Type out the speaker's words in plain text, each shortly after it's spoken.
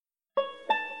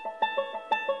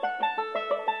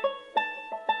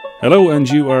Hello, and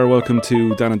you are welcome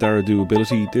to Dan and Dara Do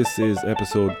Ability. This is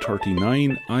episode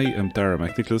 39. I am Dara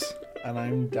McNicholas. And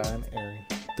I'm Dan Airy.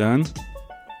 Dan,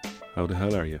 how the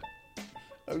hell are you?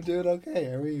 I'm doing okay.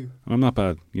 How are you? I'm not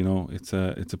bad. You know, it's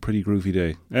a pretty groovy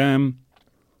day. A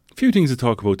few things to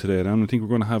talk about today, Dan. I think we're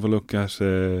going to have a look at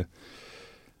a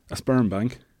sperm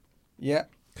bank. Yeah.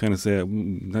 Kind of say,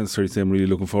 not necessarily say I'm really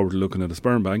looking forward to looking at a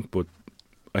sperm bank, but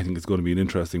I think it's going to be an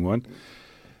interesting one.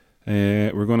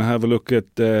 We're going to have a look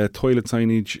at toilet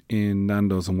signage in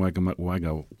Nando's and Wagamama.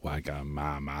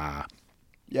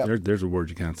 Yeah. There's a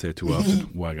word you can't say too often.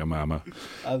 Wagamama.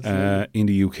 Absolutely. In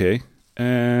the UK.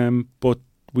 But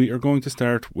we are going to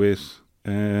start with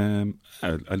a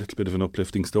little bit of an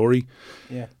uplifting story.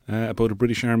 Yeah. About a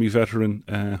British Army veteran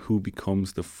who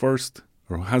becomes the first,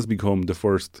 or has become the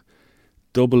first,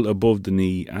 double above the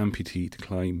knee amputee to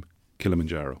climb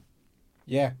Kilimanjaro.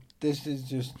 Yeah. This is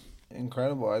just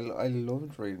incredible. I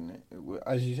loved reading it.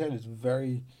 As you said, it's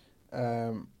very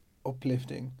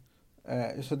uplifting.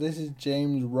 So this is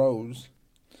James Rose.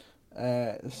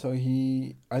 So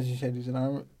he, as you said, he's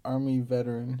an army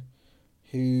veteran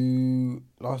who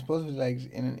lost both of his legs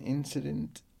in an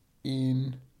incident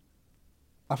in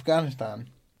Afghanistan.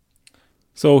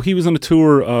 So he was on a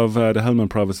tour of the Helmand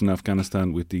province in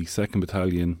Afghanistan with the 2nd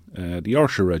Battalion, the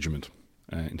Ayrshire Regiment,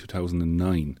 in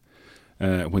 2009.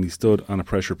 When he stood on a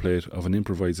pressure plate of an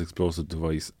improvised explosive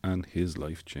device, and his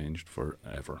life changed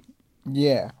forever.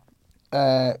 Yeah,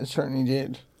 it certainly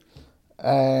did.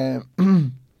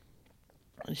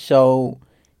 So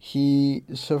he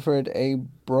suffered a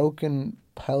broken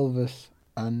pelvis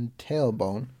and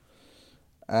tailbone,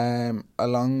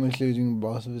 along with losing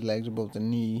both of his legs above the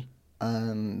knee,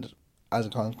 and as a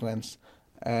consequence,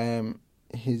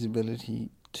 his ability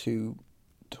to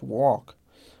walk.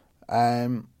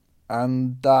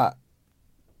 And that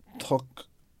took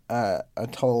a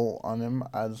toll on him,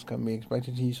 as can be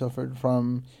expected. He suffered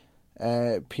from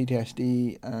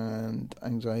PTSD and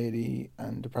anxiety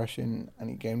and depression, and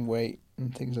he gained weight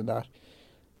and things like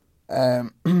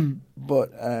that.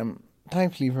 But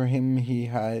thankfully for him, he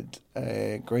had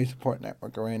a great support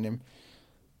network around him,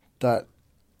 that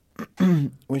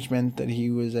which meant that he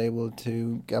was able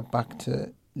to get back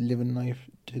to living life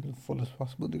to the fullest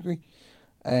possible degree.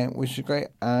 Which is great,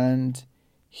 and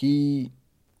he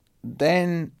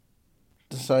then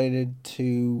decided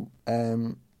to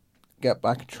get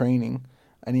back training,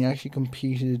 and he actually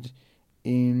competed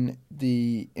in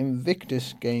the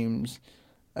Invictus Games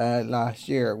last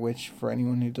year, which, for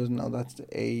anyone who doesn't know, that's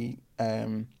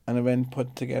an event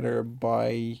put together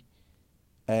by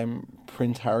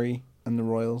Prince Harry and the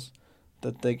Royals,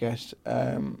 that they get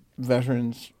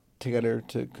veterans together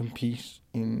to compete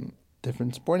in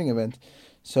different sporting events.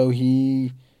 So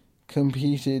he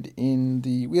competed in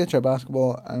the wheelchair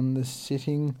basketball and the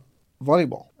sitting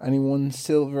volleyball, and he won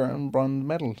silver and bronze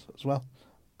medals as well.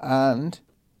 And,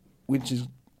 which is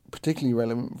particularly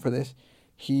relevant for this,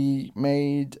 he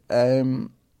made very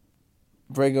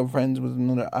good friends with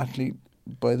another athlete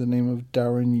by the name of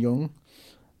Darren Young.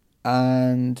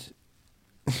 And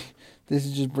this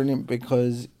is just brilliant,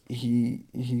 because he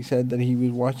said that he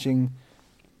was watching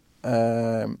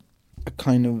a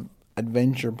kind of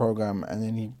adventure program, and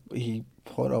then he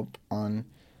put up on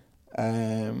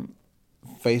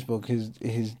Facebook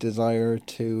his desire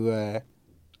to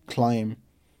climb,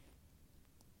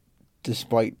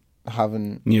 despite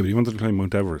having... Yeah, but he wanted to climb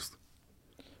Mount Everest.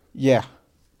 Yeah.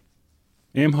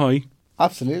 Aim high.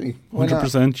 Absolutely.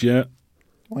 100%, yeah.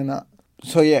 Why not?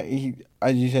 So yeah, he,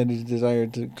 as you said, his desire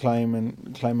to climb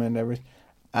Mount Everest.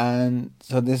 And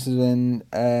so this is when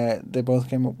they both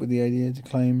came up with the idea to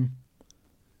climb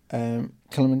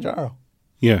Kilimanjaro.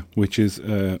 Yeah, which is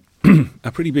a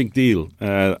pretty big deal.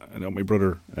 I know my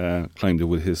brother climbed it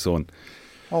with his son.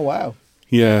 Oh, wow.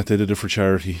 Yeah, they did it for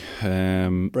charity.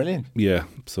 Brilliant. Yeah,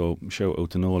 so shout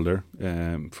out to Noel there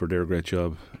for their great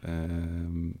job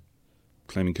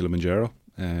climbing Kilimanjaro.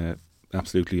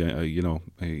 Absolutely,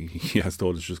 he has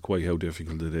told us just quite how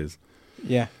difficult it is.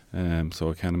 Yeah. So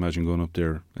I can't imagine going up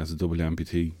there as a double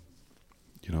amputee.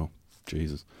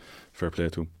 Jesus, fair play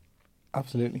to him.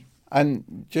 Absolutely.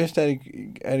 And just out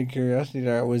of curiosity,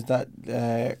 there, was that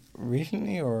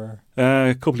recently or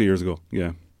a couple of years ago?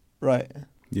 Yeah. Right.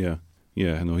 Yeah.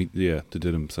 Yeah. No. They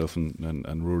did himself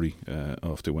and Rory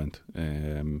off they went.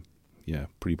 Yeah,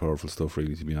 pretty powerful stuff,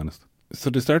 really, to be honest. So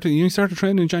you started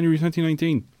training in January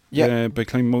 2019. Yeah. By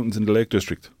climbing mountains in the Lake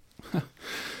District.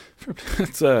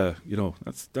 That's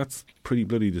that's pretty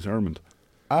bloody determined.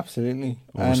 Absolutely.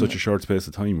 Over such a short space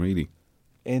of time, really.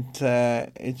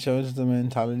 It shows the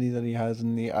mentality that he has,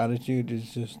 and the attitude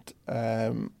is just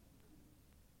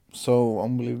so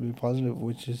unbelievably positive,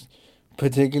 which is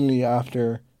particularly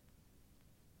after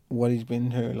what he's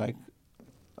been through. Like,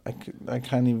 I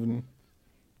can't even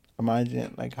imagine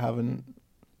it, like having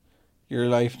your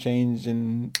life changed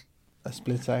in a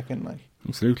split second. Like,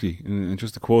 Absolutely. And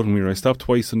just to quote him here, I stopped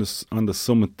twice on the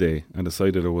summit day and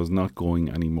decided I was not going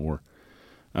anymore.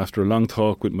 After a long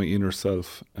talk with my inner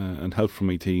self and help from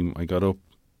my team, I got up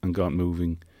and got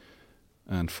moving.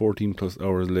 And 14 plus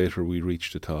hours later, we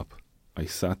reached the top. I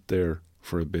sat there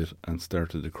for a bit and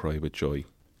started to cry with joy.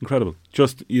 Incredible.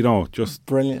 Just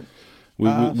brilliant.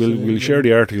 We'll share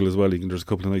the article as well. There's a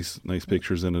couple of nice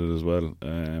pictures in it as well.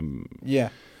 Yeah.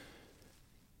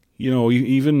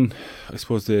 Even I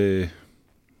suppose the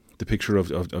picture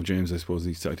of James, I suppose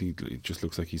I think it just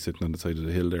looks like he's sitting on the side of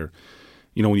the hill there.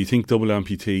 When you think double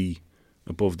amputee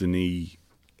above the knee,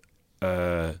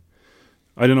 I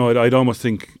don't know. I'd almost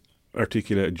think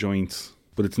articulated joints,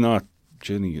 but it's not.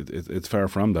 Jenny, it's far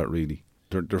from that really.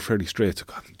 They're fairly straight. So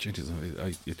God, Jesus,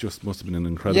 it just must have been an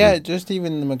incredible. Yeah, just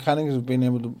even the mechanics of being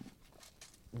able to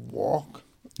walk.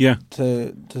 Yeah.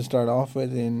 To start off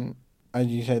with, in, as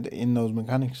you said, in those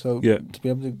mechanics. So yeah. To be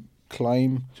able to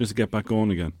climb, just to get back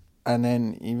going again, and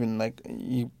then even like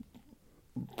you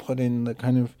put in the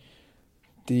kind of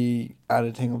the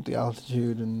added thing of the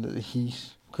altitude and the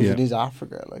heat, because it is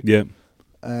Africa. Like, yeah.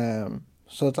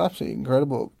 So it's absolutely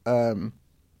incredible.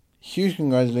 Huge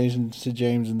congratulations to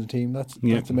James and the team. That's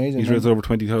amazing. He's raised over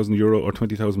 €20,000 or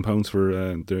 £20,000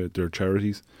 for their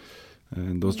charities,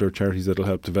 and those are charities that'll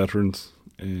help the veterans.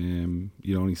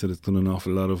 He said it's done an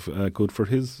awful lot of good for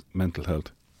his mental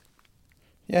health.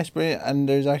 Yes, brilliant. And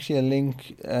there's actually a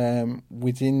link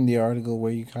within the article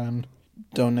where you can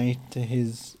donate to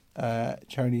his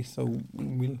charity, so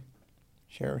we'll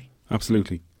share it.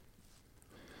 Absolutely.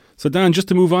 So Dan, just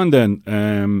to move on then,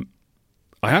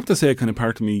 I have to say, kind of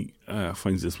part of me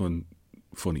finds this one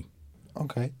funny.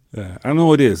 Okay. I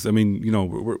know it is. I mean,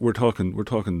 we're talking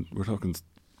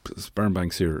sperm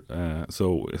banks here.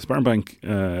 So a sperm bank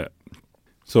has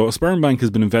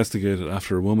been investigated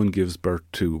after a woman gives birth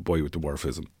to a boy with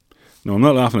dwarfism. No, I'm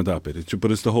not laughing at that bit.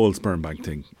 But it's the whole sperm bank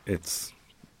thing. It's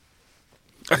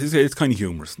kind of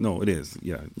humorous. No, it is.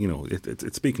 Yeah,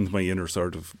 it's speaking to my inner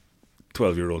sort of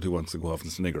 12-year-old who wants to go off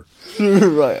and snigger.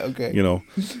 Right, okay.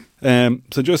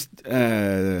 So just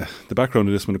the background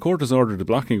of this one. The court has ordered the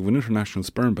blocking of an international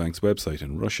sperm bank's website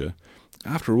in Russia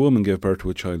after a woman gave birth to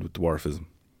a child with dwarfism.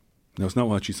 Now, it's not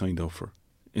what she signed up for,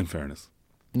 in fairness.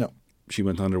 No. She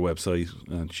went on their website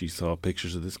and she saw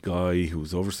pictures of this guy who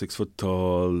was over 6 foot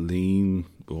tall, lean.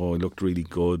 Oh, he looked really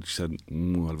good. She said,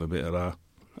 I'll have a bit of that.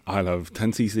 I'll have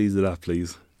 10 cc's of that,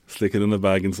 please. Stick it in a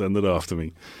bag and send it off to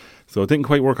me. So it didn't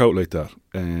quite work out like that.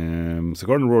 So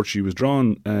Gordon wrote she was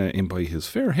drawn in by his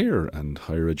fair hair and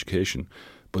higher education,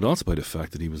 but also by the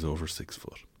fact that he was over 6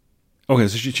 foot. Okay,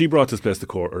 so she brought this place to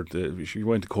court, or she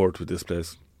went to court with this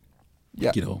place.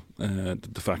 Yeah.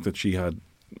 The fact that she had,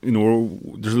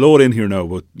 there's a load in here now,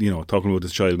 but, talking about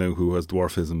this child now who has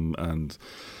dwarfism and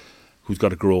who's got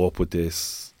to grow up with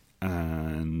this,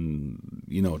 and,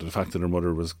 the fact that her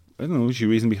mother was, I don't know, is she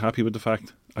reasonably happy with the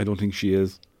fact? I don't think she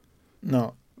is.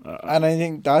 No. And I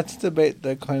think that's the bit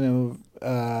that kind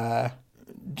of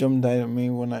jumped out at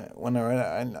me when I read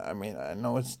it. I mean, I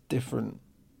know it's different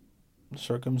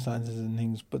circumstances and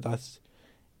things, but that's,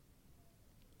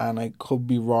 and I could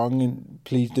be wrong, and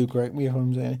please do correct me if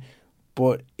I'm saying,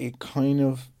 but it kind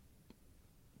of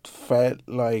felt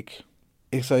like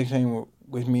it's like saying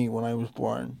with me when I was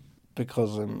born,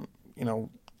 because I'm,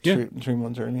 3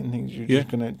 months early and things, you're just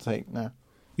going to say, nah.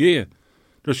 Yeah.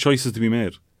 There's choices to be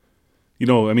made.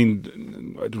 I mean,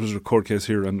 there was a court case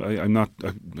here, and I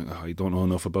don't know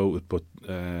enough about it, but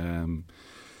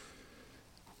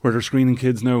where they're screening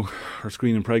kids now, or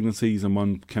screening pregnancies, and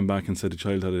one came back and said the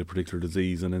child had a particular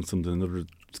disease, and then another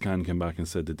scan came back and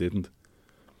said they didn't.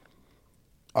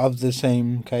 Of the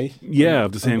same case? Yeah,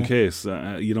 of the same case,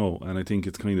 and I think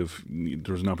it's kind of,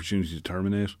 there's an opportunity to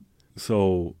terminate.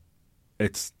 So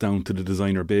it's down to the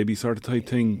designer baby sort of type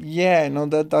thing. Yeah, no,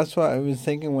 that's what I was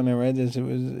thinking when I read this.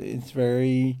 It's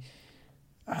very,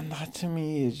 and that to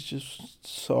me is just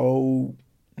so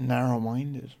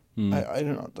narrow-minded. I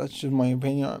don't know. That's just my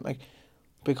opinion on it. Like,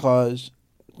 because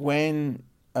when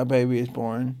a baby is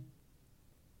born,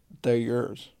 they're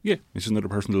yours. Yeah, it's just another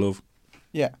person to love.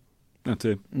 Yeah, that's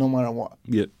it. No matter what.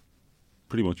 Yeah,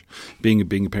 pretty much. Being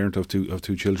a parent of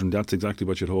two children, that's exactly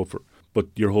what you'd hope for. But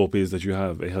your hope is that you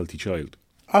have a healthy child.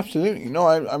 Absolutely. No,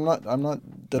 I'm not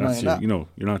denying that.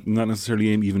 You're not necessarily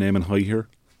even aiming high here.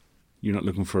 You're not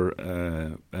looking for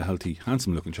a healthy,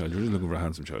 handsome-looking child. You're just looking for a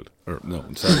handsome child. Or, no,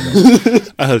 I'm sorry.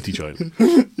 A healthy child.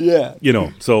 Yeah.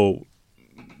 So,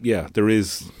 yeah, there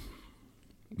is...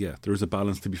 yeah, there's a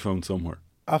balance to be found somewhere.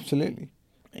 Absolutely.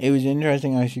 It was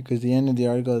interesting actually because the end of the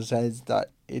article says that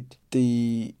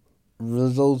the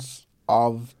results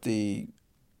of the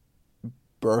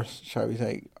birth, shall we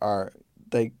say, are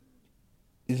like,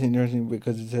 it's interesting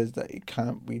because it says that it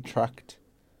can't be tracked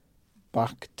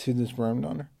back to the sperm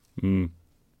donor.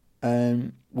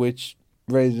 Which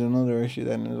raises another issue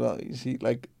then as well. You see,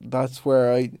 like that's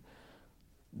I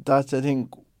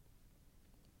think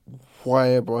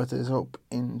why I brought this up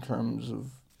in terms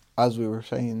of, as we were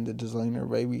saying, the designer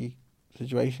baby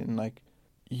situation. Like,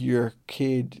 your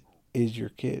kid is your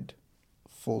kid,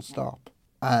 full stop.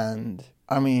 And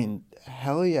I mean,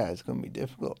 hell yeah, it's gonna be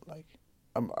difficult. Like,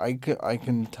 I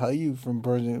can tell you from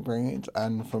personal experience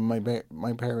and from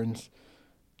my parents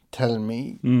telling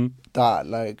me that,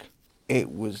 like,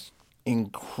 it was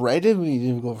incredibly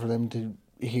difficult for them to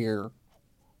hear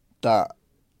that,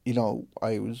 you know,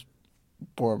 I was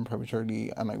born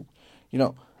prematurely, and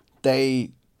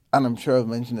and I'm sure I've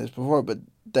mentioned this before, but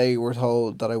they were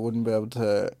told that I wouldn't be able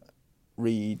to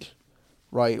read,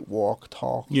 write, walk,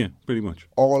 talk. Yeah, pretty much.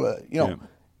 All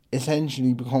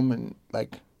essentially becoming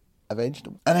like a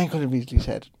vegetable. And I could have easily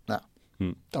said, no,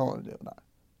 don't want to do that.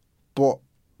 But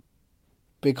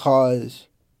because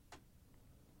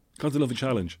I love a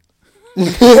challenge.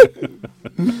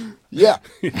 yeah.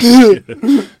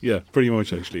 Yeah, pretty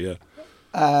much actually, yeah.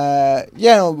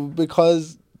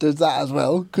 Because there's that as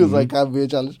well, because I can't be a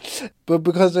challenge. But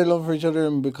because their love for each other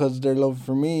and because their love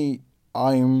for me,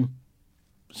 I'm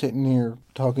sitting here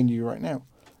talking to you right now.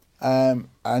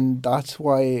 And that's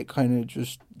why it kind of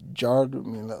just jarred with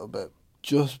me a little bit.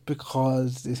 Just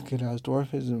because this kid has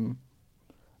dwarfism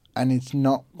and it's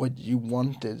not what you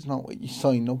wanted, it's not what you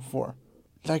signed up for.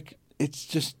 Like, it's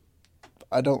just,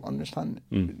 I don't understand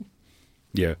it.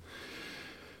 Yeah.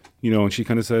 You know, and she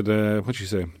kind of said, what'd she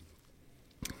say?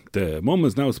 The mum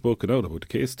has now spoken out about the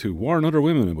case to warn other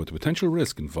women about the potential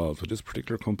risk involved with this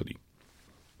particular company.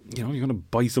 You know, you're going to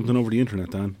buy something over the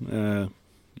internet, Dan.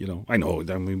 You know, I know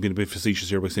I'm being a bit facetious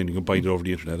here by saying you can buy it over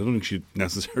the internet. I don't think she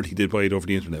necessarily did buy it over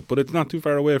the internet, but it's not too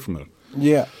far away from it.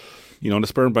 Yeah. You know, and the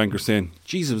sperm banker's saying,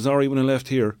 Jesus, it was alright when I left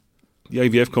here. The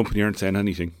IVF company aren't saying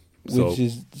anything. Which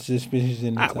is suspicious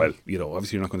in itself. Well, you know,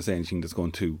 obviously you're not going to say anything that's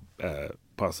going to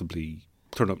possibly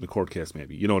turn up in the court case,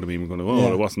 maybe. You know what I mean? We're going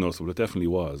to, it wasn't us, but it definitely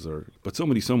was. But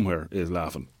somebody somewhere is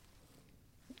laughing.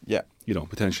 Yeah. You know,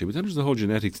 potentially. But then there's the whole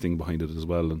genetics thing behind it as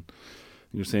well. And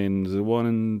you're saying there's 1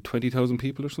 in 20,000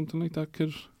 people or something like that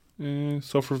could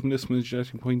suffer from this from a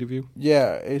genetic point of view?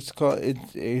 Yeah, it's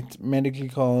medically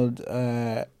called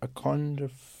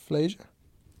achondroplasia.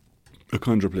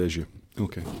 Achondroplasia.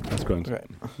 Okay, that's grand. Right.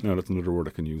 No, that's another word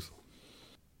I can use.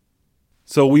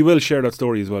 So we will share that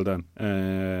story as well, Dan,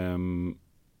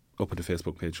 up at the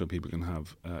Facebook page so people can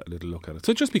have a little look at it.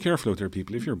 So just be careful out there,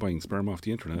 people. If you're buying sperm off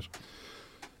the internet,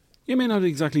 you may not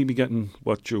exactly be getting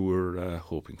what you were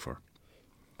hoping for.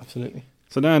 Absolutely.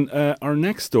 So Dan, our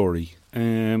next story,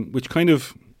 which kind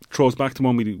of throws back to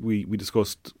one we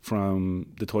discussed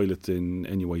from the toilets in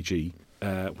NUIG,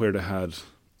 where they had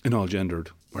an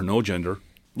all-gendered, or no-gender,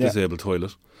 disabled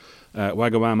toilet.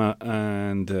 Wagamama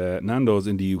and Nando's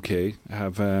in the UK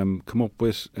have come up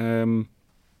with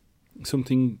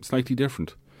something slightly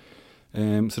different.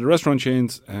 So the restaurant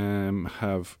chains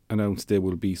have announced they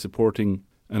will be supporting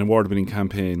an award-winning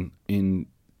campaign in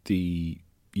the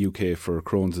UK for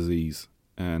Crohn's disease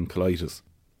and colitis,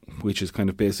 which is kind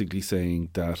of basically saying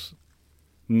that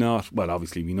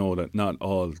obviously we know that not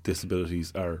all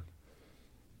disabilities are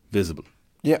visible.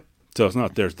 Yeah. So it's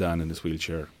not, there's Dan in this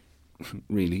wheelchair.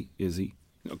 Really, is he?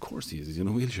 Of course he is. He's in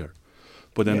a wheelchair.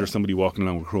 But then there's somebody walking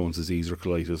along with Crohn's disease or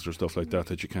colitis or stuff like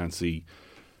that you can't see,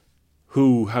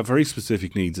 who have very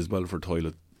specific needs as well for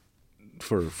toilet,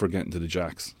 for getting to the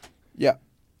jacks. Yeah.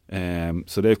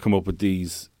 So they've come up with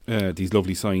these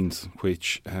lovely signs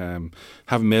which have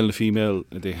a male and a female.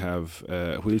 They have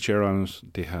a wheelchair on it.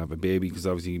 They have a baby because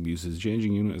obviously he uses a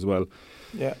changing unit as well.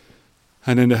 Yeah.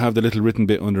 And then they have the little written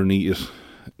bit underneath it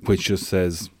which just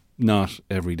says not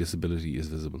every disability is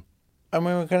visible. And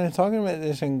we were kind of talking about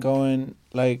this and going,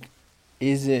 like,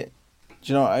 is it...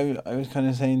 Do you know, I was kind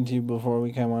of saying to you before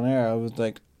we came on air, I was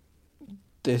like,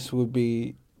 this would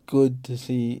be good to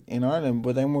see in Ireland.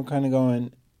 But then we're kind of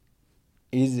going,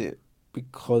 is it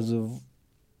because of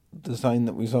the sign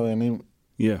that we saw in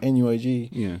NUIG?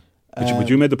 Yeah. But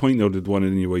you made the point, though, that the one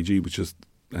in NUIG was just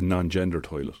a non-gender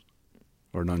toilet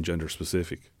or non-gender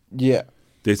specific. Yeah.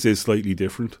 This is slightly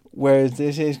different. Whereas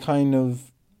this is kind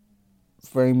of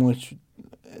very much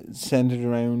centered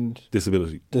around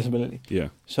disability. Yeah.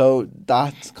 So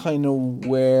that's kind of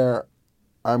where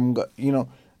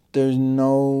there's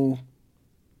no,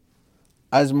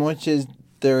 as much as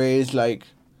there is like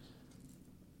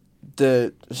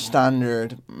the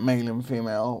standard male and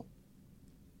female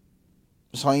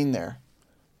sign there.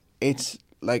 It's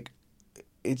like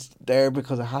it's there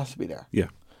because it has to be there. Yeah.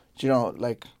 Do you know,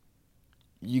 like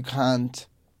you can't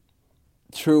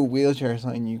through a wheelchair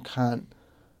sign you can't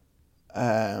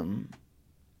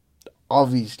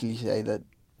obviously say that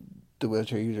the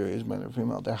wheelchair user is male or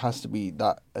female. There has to be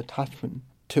that attachment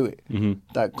to it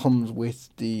that comes with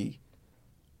the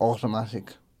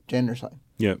automatic gender sign.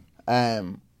 Yeah.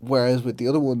 Whereas with the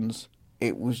other ones,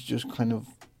 it was just kind of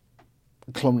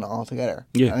clumping it all together.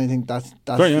 Yeah. And I think that's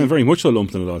very much so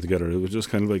lumping it all together. It was just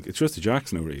kind of like, it's just the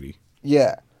jacks now, really.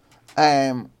 Yeah.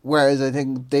 Whereas I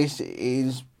think this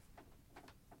is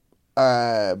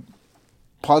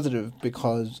positive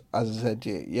because, as I said to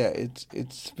you,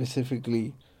 it's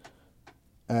specifically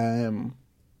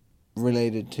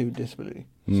related to disability.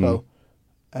 So,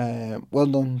 well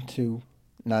done to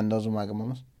Nando's and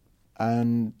Wagamamas.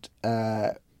 And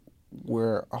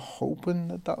we're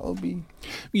hoping that'll be...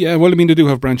 Yeah, well, I mean, they do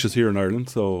have branches here in Ireland,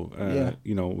 so,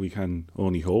 you know, we can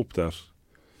only hope that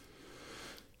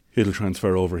it'll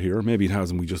transfer over here. Maybe it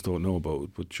hasn't, we just don't know about it,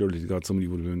 but surely to God somebody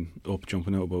would have been up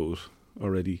jumping out about it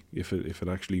already if it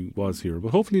actually was here.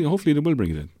 But hopefully they will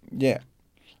bring it in. Yeah.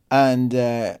 And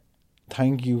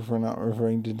thank you for not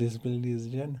referring to disability as a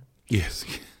gender. Yes.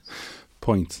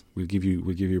 Points. We'll give you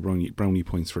brownie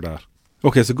points for that.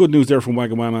 Okay, so good news there from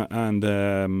Wagamama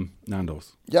and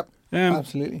Nando's. Yep,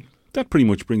 absolutely. That pretty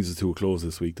much brings us to a close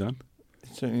this week, Dan.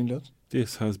 It certainly does.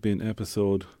 This has been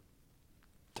episode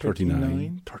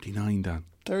 39. 39, Dan.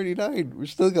 39. We're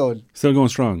still going. Still going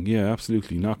strong. Yeah,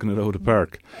 absolutely. Knocking it out of the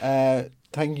park.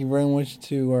 Thank you very much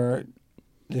to our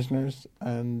listeners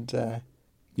and...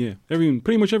 yeah,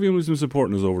 pretty much everyone who's been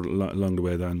supporting us along the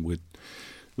way, Dan, with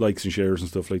likes and shares and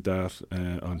stuff like that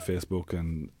on Facebook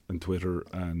and Twitter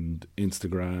and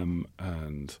Instagram,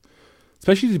 and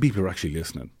especially the people who are actually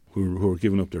listening, who are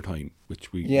giving up their time,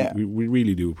 which we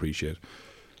really do appreciate.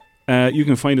 You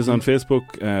can find us on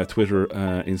Facebook, Twitter,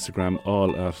 Instagram,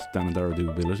 all at Dan and Dara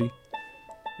Doability.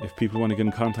 If people want to get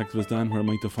in contact with us, Dan, where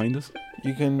might they find us?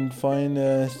 You can find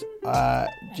us at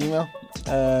Gmail,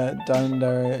 Dan and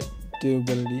Dara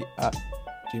Doability at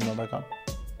gmail.com.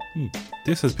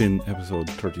 This has been episode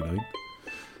 39.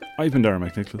 I've been Dara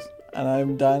McNicholas. And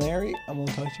I'm Dan Airy, and we'll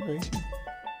talk to you very soon.